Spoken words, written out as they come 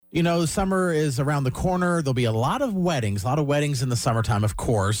You know, summer is around the corner. There'll be a lot of weddings in the summertime, of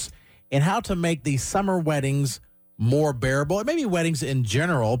course, and how to make these summer weddings more bearable, and maybe weddings in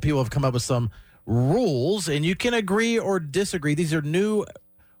general. People have come up with some rules, and you can agree or disagree. These are new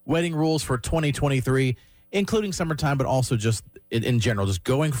wedding rules for 2023, including summertime, but also just in general, just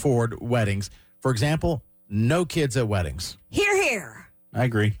going forward weddings. For example, no kids at weddings. Hear, hear. I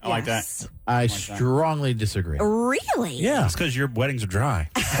agree. I like Yes. that. I strongly disagree. Really? Yeah. It's because your weddings are dry.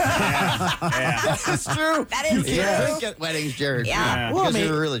 That's true. That is You can't true. drink at weddings, Jared. Yeah. Well, I Because mean, of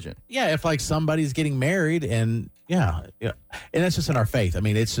your religion. Yeah, if like somebody's getting married and and that's just in our faith. I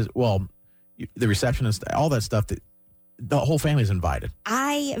mean, it's just, the receptionist, all that stuff, the whole family's invited.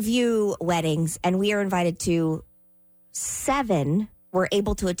 I view weddings, and we are invited to 7. We're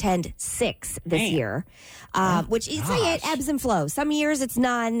able to attend 6 this year, which it ebbs and flows. Some years it's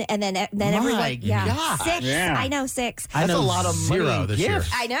none, and then everyone, gosh. 6. Yeah. I know 6. I know a lot of money 0 and this year.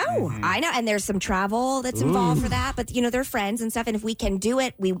 gifts. I know, and there's some travel that's involved for that. But they're friends and stuff, and if we can do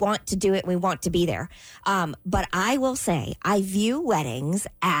it, we want to do it. We want to be there. But I will say, I view weddings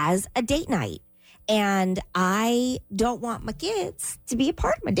as a date night. And I don't want my kids to be a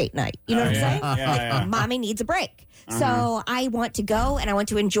part of my date night. You know what I'm saying? Yeah. Mommy needs a break. So I want to go and I want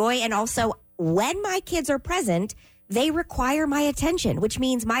to enjoy. And also, when my kids are present, they require my attention, which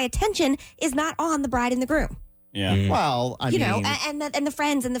means my attention is not on the bride and the groom. Yeah. Well, I mean, And the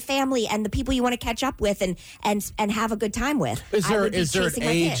friends and the family and the people you want to catch up with and have a good time with. Is there an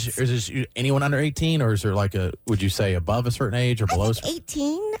age? Is this anyone under 18, or is there would you say above a certain age or below?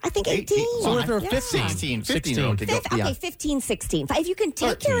 18. I think 18. So if they're Yeah. 15, 16 could go beyond. Okay, 15, 16. If you can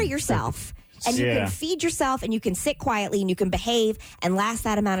take care of yourself and you can feed yourself and you can sit quietly and you can behave and last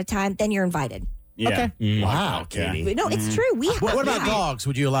that amount of time, then you're invited. Yeah. Okay. Wow, Katie. No, it's true. What about dogs?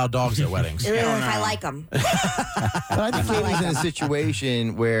 Would you allow dogs at weddings? If I like them. But I think Katie's in a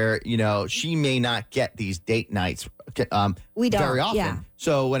situation where, she may not get these date nights We don't, very often. yeah.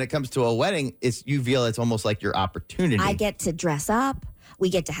 So when it comes to a wedding, you feel it's almost like your opportunity. I get to dress up. We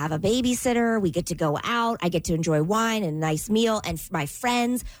get to have a babysitter. We get to go out. I get to enjoy wine and a nice meal and my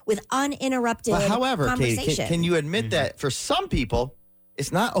friends with uninterrupted But however, conversation. Katie, can you admit that for some people,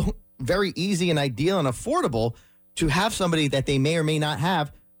 it's not very easy and ideal and affordable to have somebody that they may or may not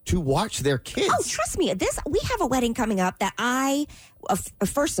have to watch their kids? Oh, trust me. We have a wedding coming up that I,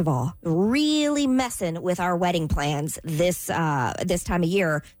 first of all, really messing with our wedding plans this time of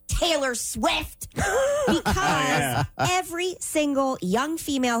year. Taylor Swift, because every single young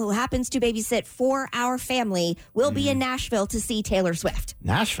female who happens to babysit for our family will be in Nashville to see Taylor Swift.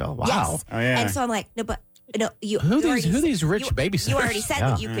 Nashville, wow. Yes. Oh, yeah. And so I'm like, no, but no, Who these rich babysitters? You already said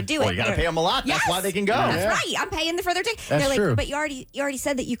that you could do it. Well, you got to pay them a lot. That's why they can go. That's right. I'm paying the further ticket. That's They're like, true. but you already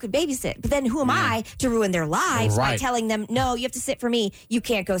said that you could babysit. But then who am I to ruin their lives by Right. telling them, no, you have to sit for me. You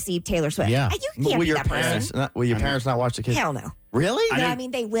can't go see Taylor Swift. Yeah. You can't Will be your that person. parents not watch the kids? Hell no. Really? No, I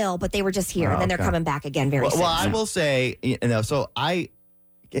mean, they will, but they were just here, and then they're okay. coming back again very soon. Well, I will say, so I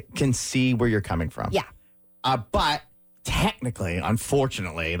can see where you're coming from. Yeah. But technically,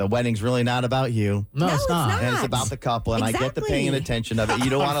 unfortunately, the wedding's really not about you. No, it's not. And it's about the couple, and I get the Exactly. paying and attention of it. You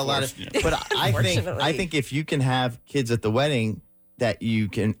don't want a lot of, but I think if you can have kids at the wedding that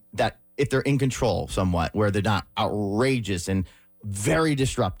if they're in control somewhat, where they're not outrageous and very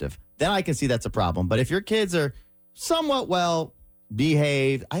disruptive, then I can see that's a problem. But if your kids are somewhat well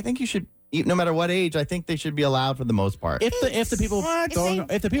behaved, I think you should. No matter what age, I think they should be allowed for the most part. If the people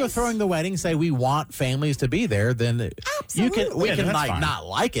throwing the wedding say we want families to be there, then we Absolutely. can that's like fine. not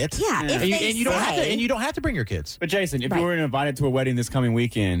like it. Yeah, if and, they and you don't have to bring your kids. But Jason, if Right. you were invited to a wedding this coming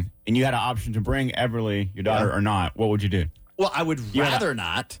weekend and you had an option to bring Everly, your daughter, or not, what would you do? Well, I would rather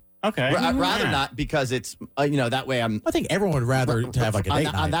not. Okay. I'd rather Yeah. not because it's that way I'm. I think everyone would rather to have like a date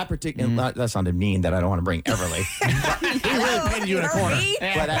on night. that particular. That sounded mean that I don't want to bring Everly. He really painted you in a corner.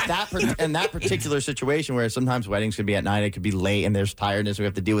 But in that particular situation where sometimes weddings could be at night, it could be late, and there's tiredness, we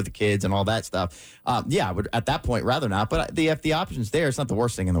have to deal with the kids and all that stuff. I would at that point rather not. But if the option's there, it's not the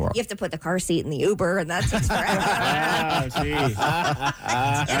worst thing in the world. You have to put the car seat in the Uber, and that takes forever. Oh, jeez.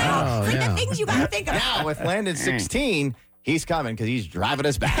 yeah. Things you got to think about. Now with Landon 16, he's coming because he's driving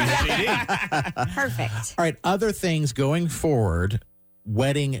us back. Perfect. All right, other things going forward,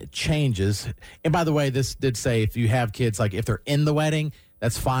 wedding changes. And by the way, this did say if you have kids, like if they're in the wedding,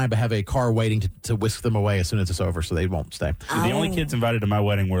 that's fine, but have a car waiting to whisk them away as soon as it's over so they won't stay. The only kids invited to my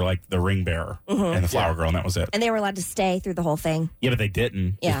wedding were like the ring bearer and the flower girl, and that was it. And they were allowed to stay through the whole thing. Yeah, but they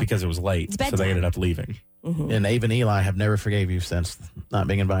didn't Yeah. just because it was late, It's so they bedtime. ended up leaving. And Ava and Eli have never forgave you since not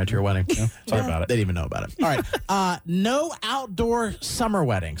being invited to your wedding. Sorry about it. They didn't even know about it. All right. No outdoor summer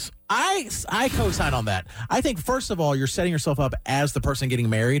weddings. I co-sign on that. I think, first of all, you're setting yourself up as the person getting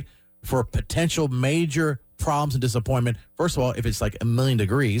married for potential major problems and disappointment. First of all, if it's like 1,000,000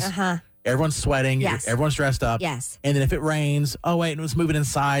 degrees, everyone's sweating, Yes. everyone's dressed up. Yes. And then if it rains, oh, wait, and it's moving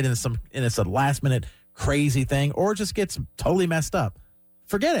inside and it's a last-minute crazy thing, or it just gets totally messed up.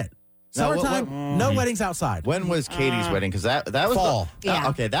 Forget it. No, Summertime, no weddings outside. When was Katie's wedding? Because that was Fall.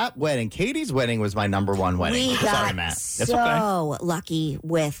 Okay, that wedding, Katie's wedding was my number one wedding. We Sorry, got Matt. so lucky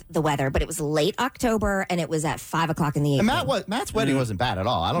with the weather, but it was late October and it was at 5:00 in the evening. And Matt's wedding wasn't bad at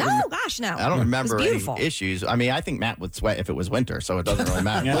all. I don't. No, gosh, no. I don't remember It was any beautiful. issues. I mean, I think Matt would sweat if it was winter, so it doesn't really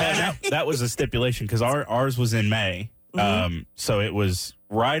matter. Yeah, that was a stipulation because ours was in May. So it was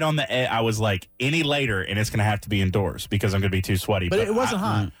right on the edge. I was like, any later, and it's going to have to be indoors because I'm going to be too sweaty. But it wasn't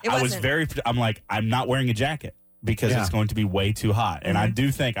hot. It wasn't. I'm like, I'm not wearing a jacket because it's going to be way too hot. And I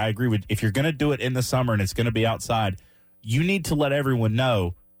do think I agree with, if you're going to do it in the summer and it's going to be outside, you need to let everyone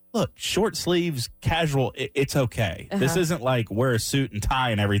know, look, short sleeves, casual, it's okay. This isn't like wear a suit and tie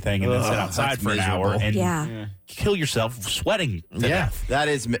and everything and then sit outside that's for an hour miserable. and kill yourself sweating to death.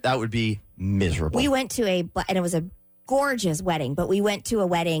 That would be miserable. We went to and it was a gorgeous wedding, but we went to a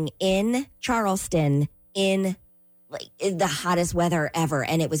wedding in Charleston in the hottest weather ever,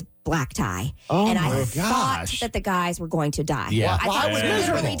 and it was black tie. And I thought that the guys were going to die. Yeah. I thought Why would they you would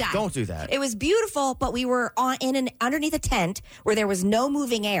literally do die. that? Don't do that. It was beautiful, but we were underneath a tent where there was no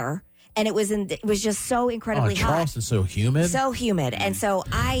moving air, and it was just so incredibly hot. Charleston's so humid. So humid. And so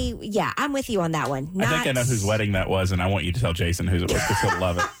I'm with you on that one. I think I know whose wedding that was, and I want you to tell Jason whose it was because he'll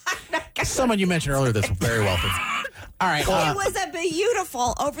love it. Someone you mentioned earlier that's very wealthy. All right. It was a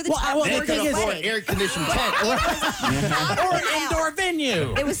beautiful over-the-top gorgeous wedding. air conditioned tent. or an indoor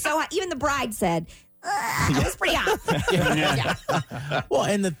venue. It was so hot. Even the bride said, it was pretty hot. Well,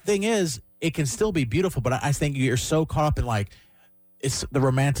 and the thing is, it can still be beautiful, but I think you're so caught up in it's the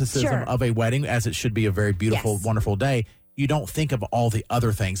romanticism of a wedding, as it should be a very beautiful, wonderful day. You don't think of all the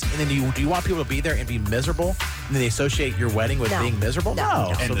other things. And then do you want people to be there and be miserable? And then they associate your wedding with being miserable?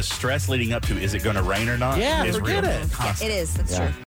 No. And the stress leading up to, is it going to rain or not? Yeah, is forget real. it. It is. That's true.